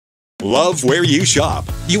Love where you shop.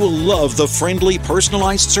 You will love the friendly,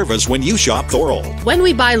 personalized service when you shop Thorold. When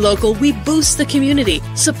we buy local, we boost the community,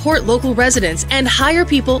 support local residents, and hire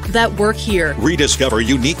people that work here. Rediscover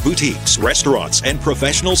unique boutiques, restaurants, and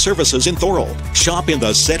professional services in Thorold. Shop in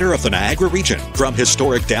the center of the Niagara region. From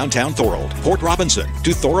historic downtown Thorold, Port Robinson,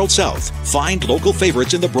 to Thorold South. Find local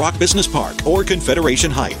favorites in the Brock Business Park or Confederation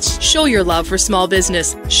Heights. Show your love for small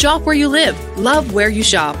business. Shop where you live. Love where you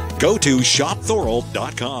shop. Go to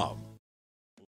shopthorold.com.